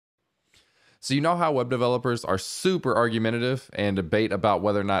So you know how web developers are super argumentative and debate about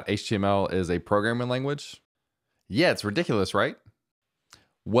whether or not HTML is a programming language? Yeah, it's ridiculous, right?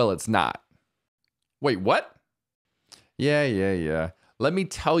 Well, it's not. Wait, what? Yeah. Let me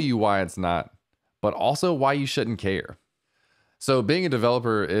tell you why it's not, but also why you shouldn't care. So being a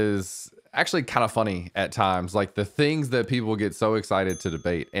developer is actually kind of funny at times, like the things that people get so excited to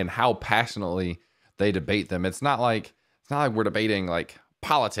debate and how passionately they debate them. It's not like we're debating like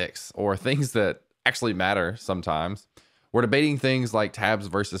politics or things that actually matter sometimes. We're debating things like tabs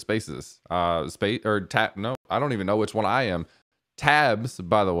versus spaces. Space or tab, no, I don't even know which one I am. Tabs,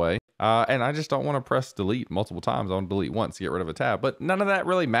 by the way. And I just don't want to press delete multiple times. I want to delete once to get rid of a tab, but none of that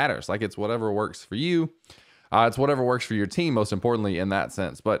really matters. Like it's whatever works for you. It's whatever works for your team, most importantly, in that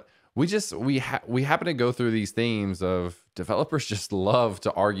sense. But we happen to go through these themes of developers just love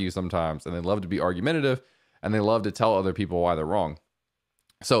to argue sometimes, and they love to be argumentative, and they love to tell other people why they're wrong.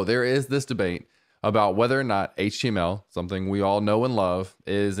 So there is this debate about whether or not HTML, something we all know and love,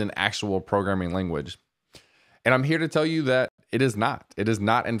 is an actual programming language. And I'm here to tell you that it is not. It is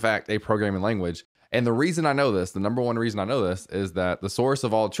not, in fact, a programming language. And the reason I know this, the number one reason I know this, is that the source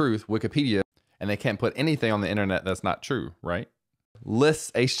of all truth, Wikipedia, and they can't put anything on the internet that's not true, right?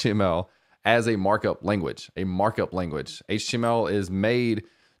 Lists HTML as a markup language, HTML is made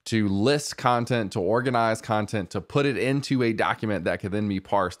to list content, to organize content, to put it into a document that can then be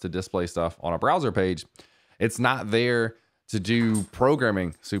parsed to display stuff on a browser page. It's not there to do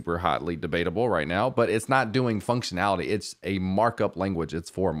programming, super hotly debatable right now, but it's not doing functionality. It's a markup language.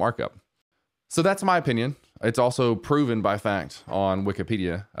 It's for markup. So that's my opinion. It's also proven by fact on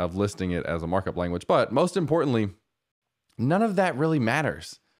Wikipedia of listing it as a markup language. But most importantly, none of that really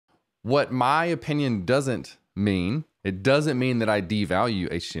matters. What my opinion doesn't mean, it doesn't mean that I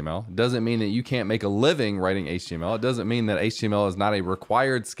devalue HTML. It doesn't mean that you can't make a living writing HTML. It doesn't mean that HTML is not a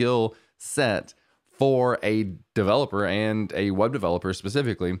required skill set for a developer and a web developer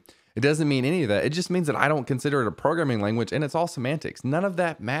specifically. It doesn't mean any of that. It just means that I don't consider it a programming language, and it's all semantics. None of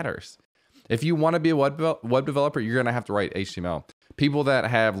that matters. If you want to be a web developer, you're going to have to write HTML. People that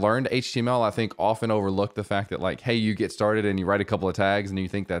have learned HTML, I think, often overlook the fact that, like, hey, you get started and you write a couple of tags and you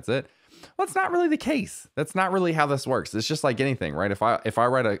think that's it. Well, it's not really the case. That's not really how this works. It's just like anything, right? If I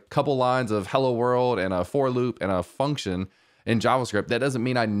write a couple lines of hello world and a for loop and a function in JavaScript, that doesn't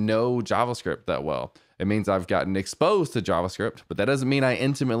mean I know JavaScript that well. It means I've gotten exposed to JavaScript, but that doesn't mean I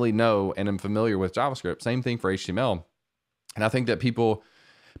intimately know and am familiar with JavaScript. Same thing for HTML. And I think that people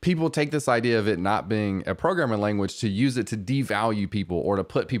take this idea of it not being a programming language to use it to devalue people or to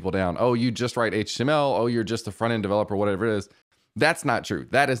put people down. Oh, you just write HTML. Oh, you're just a front-end developer, whatever it is. That's not true.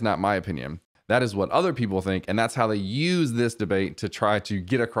 That is not my opinion. That is what other people think, and that's how they use this debate to try to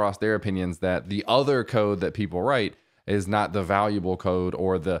get across their opinions that the other code that people write is not the valuable code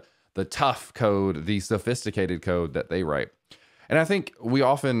or the tough code, the sophisticated code that they write. And I think we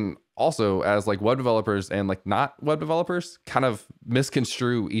often also, as like web developers and like not web developers, kind of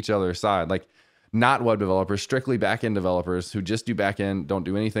misconstrue each other's side. Like not web developers, strictly back-end developers who just do back-end, don't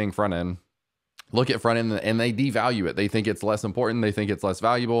do anything front-end, look at front-end and they devalue it. They think it's less important. They think it's less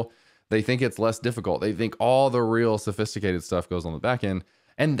valuable. They think it's less difficult. They think all the real sophisticated stuff goes on the back-end.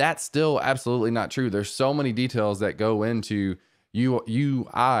 And that's still absolutely not true. There's so many details that go into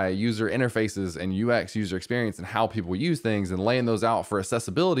UI, user interfaces, and UX, user experience, and how people use things and laying those out for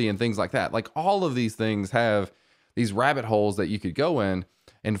accessibility and things like that. Like all of these things have these rabbit holes that you could go in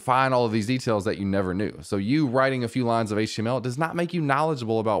and find all of these details that you never knew. So you writing a few lines of HTML does not make you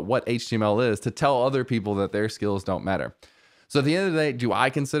knowledgeable about what HTML is to tell other people that their skills don't matter. So at the end of the day, do I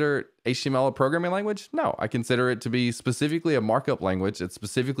consider HTML a programming language? No, I consider it to be specifically a markup language. It's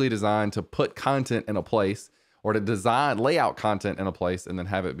specifically designed to put content in a place or to lay out content in a place and then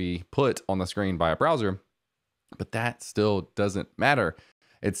have it be put on the screen by a browser. But that still doesn't matter.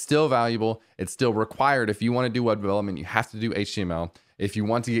 It's still valuable. It's still required. If you want to do web development, you have to do HTML. If you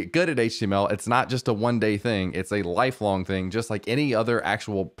want to get good at HTML, it's not just a one-day thing. It's a lifelong thing, just like any other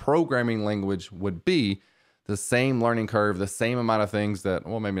actual programming language would be. The same learning curve, the same amount of things that,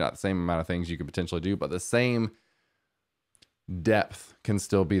 well, maybe not the same amount of things you could potentially do, but the same depth can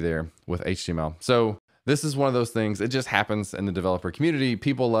still be there with HTML. So this is one of those things. It just happens in the developer community.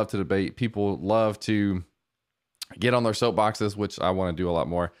 People love to debate. People love to get on their soapboxes, which I want to do a lot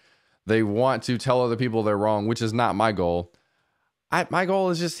more. They want to tell other people they're wrong, which is not my goal. My goal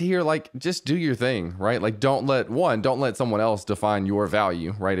is just here, like, just do your thing, right? Like, don't let someone else define your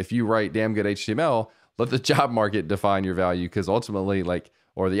value, right? If you write damn good HTML, let the job market define your value, because ultimately, like,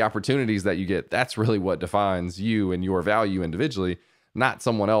 or the opportunities that you get, that's really what defines you and your value individually, not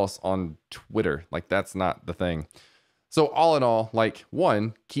someone else on Twitter. Like, that's not the thing. So all in all, like,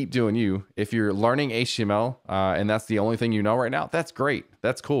 one, keep doing you. If you're learning HTML and that's the only thing you know right now, that's great.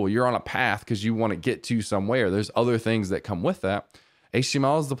 That's cool. You're on a path because you want to get to somewhere. There's other things that come with that.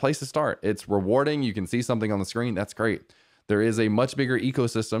 HTML is the place to start. It's rewarding. You can see something on the screen. That's great. There is a much bigger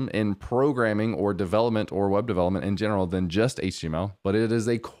ecosystem in programming or development or web development in general than just HTML, but it is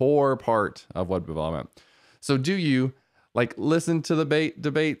a core part of web development. So do you like listen to the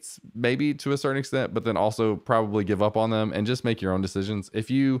debates, maybe to a certain extent, but then also probably give up on them and just make your own decisions.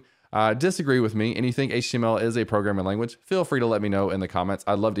 If you disagree with me and you think HTML is a programming language, feel free to let me know in the comments.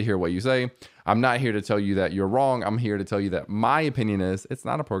 I'd love to hear what you say. I'm not here to tell you that you're wrong. I'm here to tell you that my opinion is it's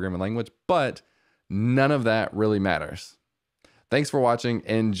not a programming language, but none of that really matters. Thanks for watching.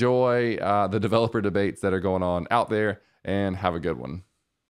 Enjoy the developer debates that are going on out there and have a good one.